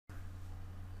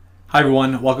Hi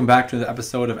everyone, welcome back to the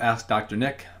episode of Ask Dr.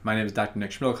 Nick. My name is Dr.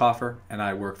 Nick Schmidlkoffer and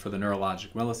I work for the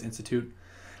Neurologic Wellness Institute.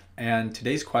 And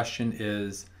today's question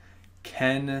is,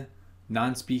 can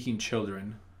non-speaking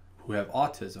children who have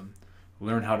autism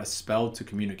learn how to spell to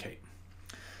communicate?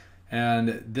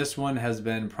 And this one has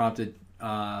been prompted,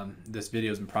 this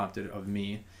video has been prompted of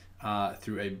me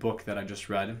through a book that I just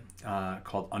read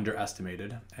called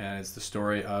Underestimated. And it's the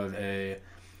story of a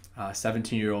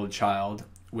 17-year-old child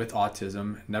with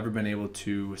autism, never been able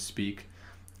to speak,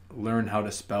 learn how to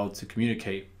spell to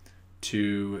communicate,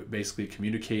 to basically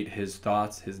communicate his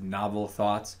thoughts, his novel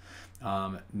thoughts,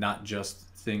 not just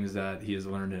things that he has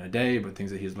learned in a day, but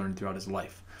things that he has learned throughout his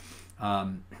life.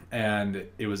 And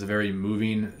it was a very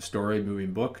moving story,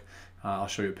 moving book. I'll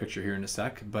show you a picture here in a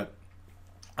sec, but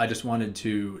I just wanted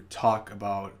to talk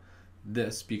about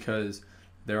this because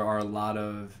there are a lot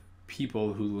of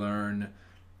people who learn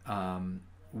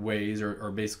ways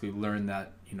or basically learn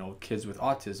that kids with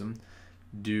autism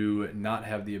do not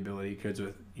have the ability, kids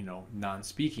with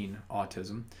non-speaking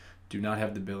autism do not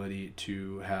have the ability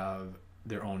to have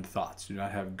their own thoughts, do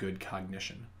not have good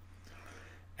cognition.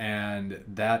 And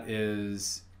that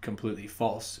is completely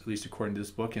false, at least according to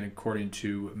this book and according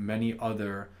to many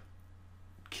other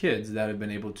kids that have been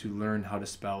able to learn how to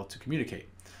spell to communicate.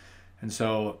 And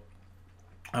so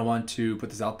I want to put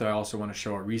this out there. I also want to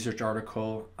show a research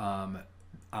article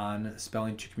on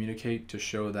spelling to communicate to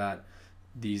show that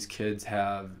these kids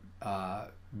have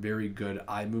very good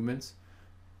eye movements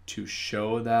to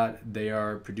show that they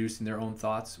are producing their own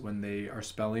thoughts when they are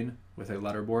spelling with a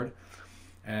letterboard.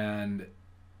 And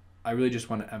I really just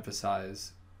want to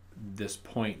emphasize this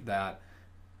point that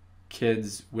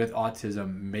kids with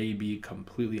autism may be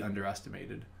completely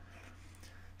underestimated.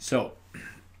 So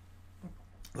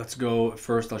let's go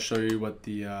first. I'll show you what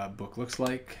the book looks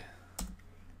like.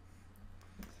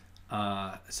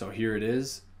 So here it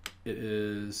is. It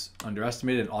is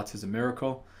Underestimated, an Autism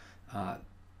Miracle.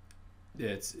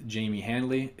 It's Jamie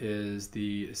Handley is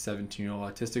the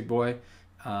 17-year-old autistic boy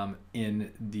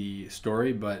in the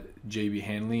story, but J.B.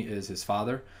 Handley is his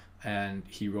father, and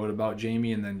he wrote about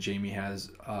Jamie, and then Jamie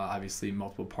has obviously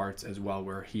multiple parts as well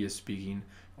where he is speaking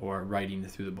or writing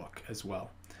through the book as well.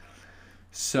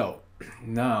 So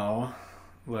now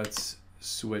let's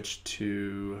switch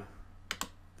to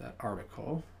that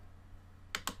article.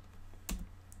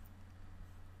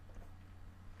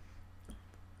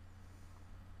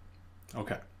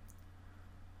 Okay,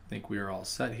 I think we are all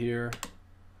set here.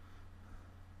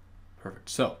 Perfect.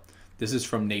 So this is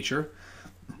from Nature,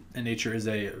 and Nature is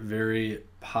a very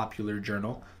popular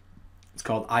journal. It's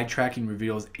called Eye Tracking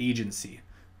Reveals Agency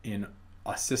in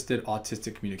Assisted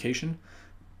Autistic Communication.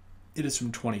 It is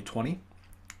from 2020,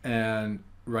 and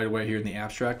right away here in the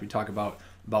abstract we talk about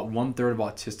 1/3 of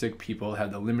autistic people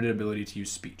have the limited ability to use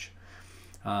speech.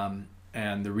 And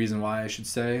the reason why, I should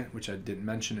say, which I didn't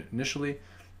mention initially,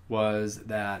 was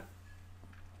that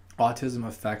autism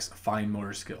affects fine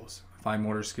motor skills. Fine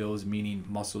motor skills meaning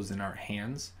muscles in our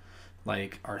hands,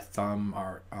 like our thumb,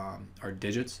 our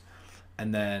digits,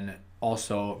 and then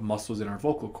also muscles in our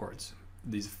vocal cords,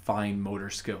 these fine motor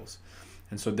skills.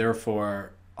 And so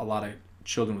therefore, a lot of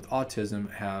children with autism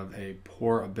have a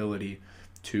poor ability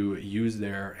to use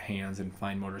their hands and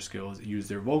fine motor skills, use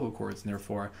their vocal cords, and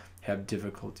therefore have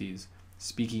difficulties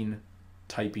speaking,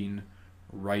 typing,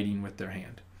 writing with their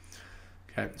hand.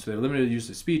 Okay, so they have limited use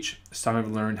of speech. Some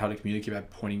have learned how to communicate by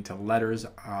pointing to letters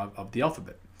of the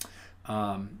alphabet.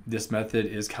 This method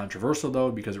is controversial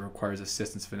though because it requires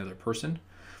assistance of another person.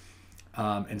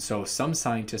 And so some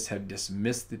scientists have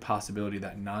dismissed the possibility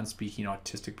that non-speaking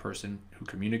autistic person who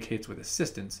communicates with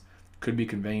assistance could be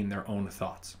conveying their own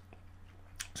thoughts.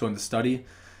 So in the study,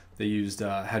 they used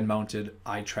head-mounted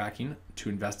eye tracking to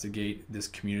investigate this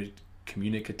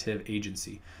communicative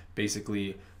agency.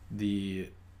 Basically,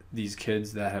 these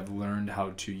kids that have learned how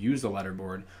to use the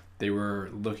letterboard, they were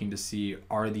looking to see,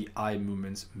 are the eye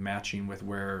movements matching with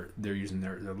where they're using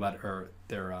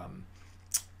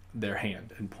their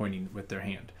hand and pointing with their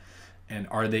hand, and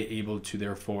are they able to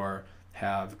therefore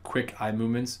have quick eye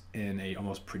movements in a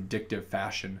almost predictive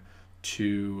fashion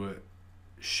to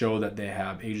show that they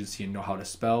have agency and know how to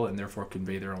spell and therefore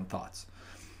convey their own thoughts.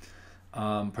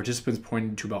 Participants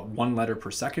pointed to about 1 letter per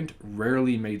second,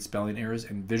 rarely made spelling errors,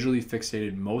 and visually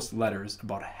fixated most letters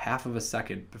about half of a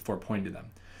second before pointing to them.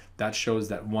 That shows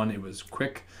that one, it was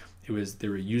quick, they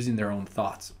were using their own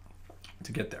thoughts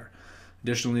to get there.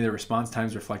 Additionally, the response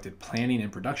times reflected planning and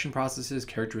production processes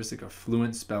characteristic of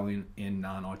fluent spelling in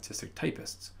non-autistic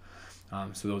typists.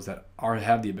 So those that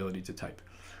have the ability to type.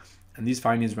 And these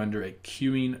findings render a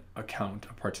queuing account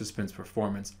of participants'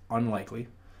 performance unlikely.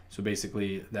 So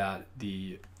basically that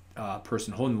the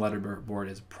person holding the letterboard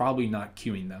is probably not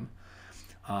cueing them.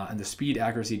 And the speed,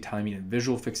 accuracy, timing, and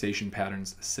visual fixation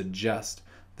patterns suggest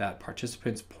that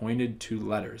participants pointed to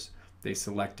letters they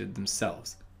selected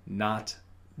themselves, not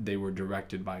they were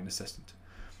directed by an assistant.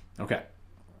 Okay,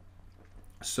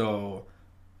 so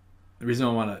the reason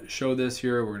I want to show this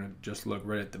here, we're going to just look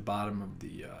right at the bottom of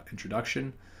the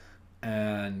introduction.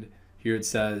 And here it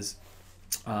says,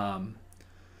 the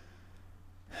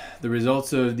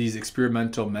results of these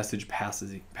experimental message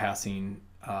passing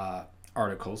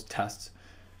articles, tests,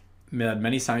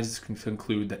 many scientists can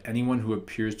conclude that anyone who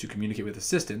appears to communicate with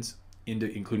assistants,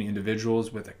 including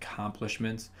individuals with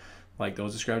accomplishments like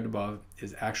those described above,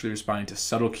 is actually responding to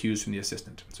subtle cues from the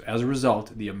assistant. So as a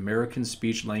result, the American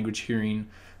Speech Language Hearing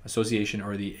Association,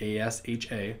 or the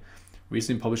ASHA,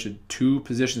 recently published 2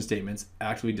 position statements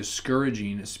actively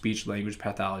discouraging speech language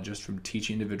pathologists from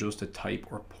teaching individuals to type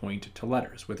or point to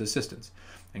letters with assistants,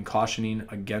 and cautioning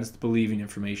against believing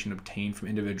information obtained from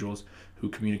individuals who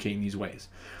communicate in these ways.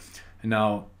 And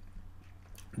now,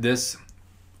 this,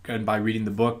 and by reading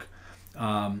the book,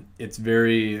 it's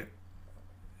very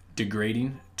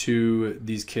degrading to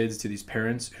these kids, to these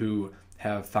parents who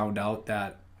have found out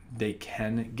that they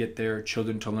can get their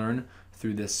children to learn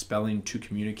through this spelling to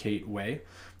communicate way.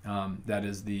 That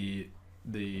is the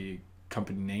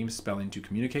company name, Spelling to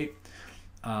Communicate.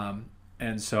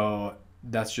 And so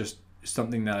that's just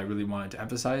something that I really wanted to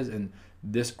emphasize. And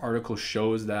this article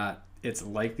shows that it's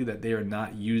likely that they are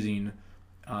not using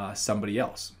somebody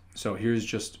else. So here's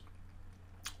just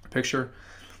a picture.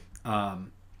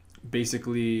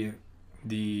 Basically,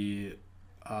 the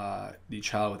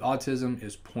child with autism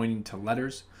is pointing to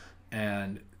letters,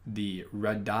 and the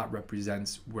red dot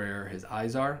represents where his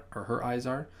eyes are, or her eyes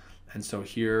are. And so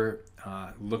here,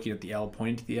 looking at the L,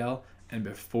 pointing to the L, and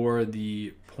before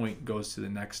the point goes to the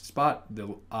next spot,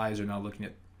 the eyes are now looking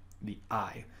at the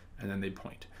I, and then they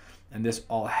point. And this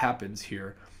all happens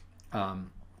here.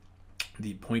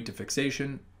 The point to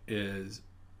fixation is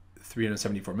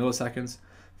 374 milliseconds,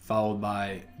 followed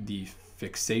by the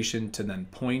fixation to then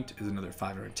point is another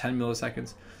 510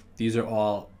 milliseconds. These are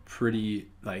all pretty,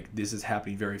 like, this is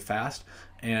happening very fast,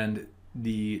 and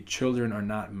the children are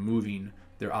not moving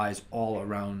their eyes all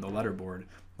around the letterboard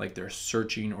like they're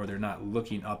searching, or they're not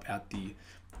looking up at the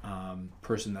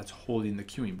person that's holding the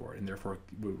cueing board, and therefore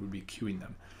would be cueing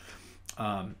them.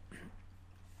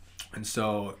 And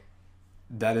so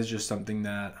that is just something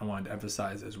that I wanted to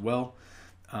emphasize as well.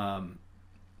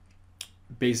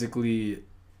 Basically,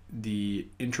 the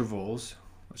intervals,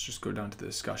 let's just go down to the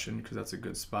discussion because that's a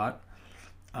good spot.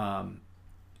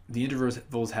 The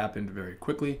intervals happened very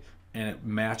quickly, and it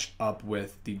matched up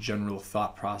with the general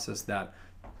thought process that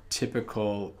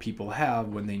typical people have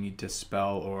when they need to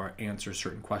spell or answer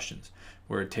certain questions,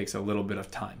 where it takes a little bit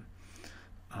of time.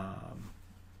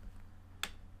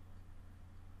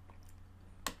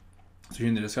 So here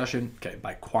in the discussion, okay,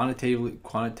 by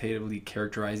quantitatively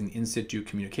characterizing in situ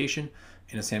communication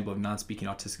in a sample of non-speaking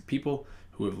autistic people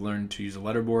who have learned to use a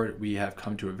letterboard, we have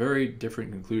come to a very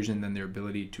different conclusion than their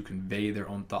ability to convey their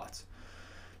own thoughts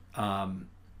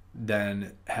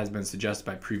than has been suggested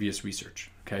by previous research.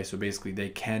 Okay, so basically they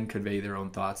can convey their own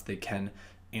thoughts, they can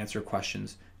answer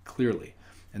questions clearly,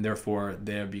 and therefore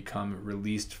they have become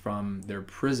released from their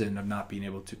prison of not being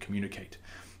able to communicate.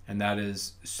 And that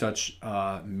is such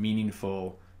a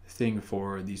meaningful thing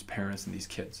for these parents and these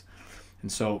kids.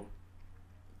 And so,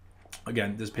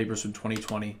 again, this paper is from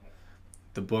 2020.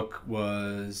 The book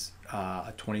was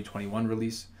a 2021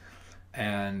 release.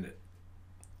 And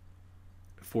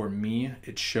for me,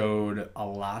 it showed a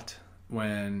lot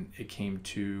when it came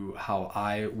to how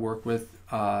I work with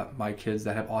my kids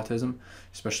that have autism,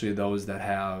 especially those that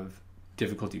have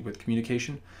difficulty with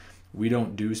communication. We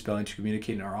don't do spelling to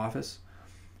communicate in our office.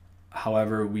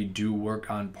 However, we do work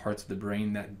on parts of the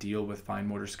brain that deal with fine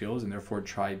motor skills, and therefore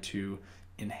try to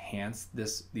enhance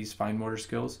these fine motor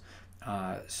skills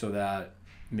so that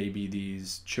maybe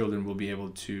these children will be able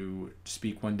to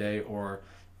speak one day, or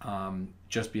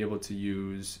just be able to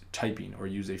use typing or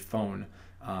use a phone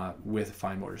with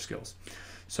fine motor skills.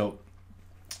 So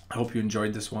I hope you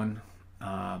enjoyed this one.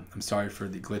 I'm sorry for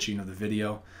the glitching of the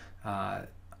video.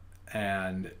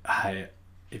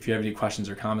 If you have any questions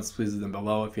or comments, please leave them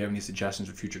below. If you have any suggestions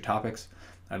for future topics,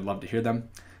 I'd love to hear them.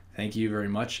 Thank you very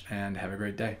much, and have a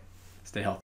great day. Stay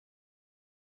healthy.